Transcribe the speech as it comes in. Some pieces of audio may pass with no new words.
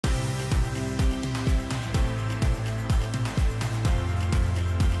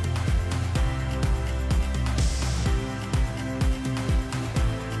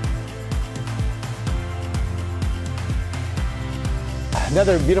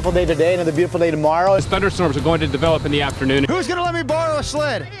Another beautiful day today, another beautiful day tomorrow. Thunderstorms are going to develop in the afternoon. Who's gonna let me borrow a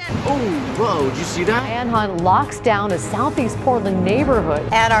sled? Oh, whoa, did you see that? Manhunt locks down a southeast Portland neighborhood.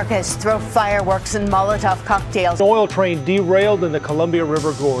 Anarchists throw fireworks and Molotov cocktails. An oil train derailed in the Columbia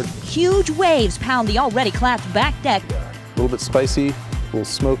River Gorge. Huge waves pound the already collapsed back deck. A little bit spicy, a little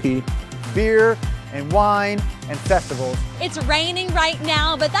smoky. Beer and wine and festivals. It's raining right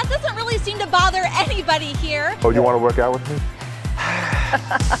now, but that doesn't really seem to bother anybody here. Oh, you want to work out with me?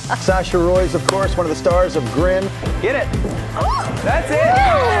 Sasha Roy's, of course, one of the stars of Grin. Get it. Oh, that's it.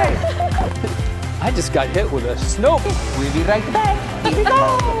 I just got hit with a snow. We'll be right back. Here we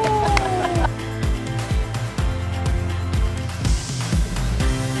go.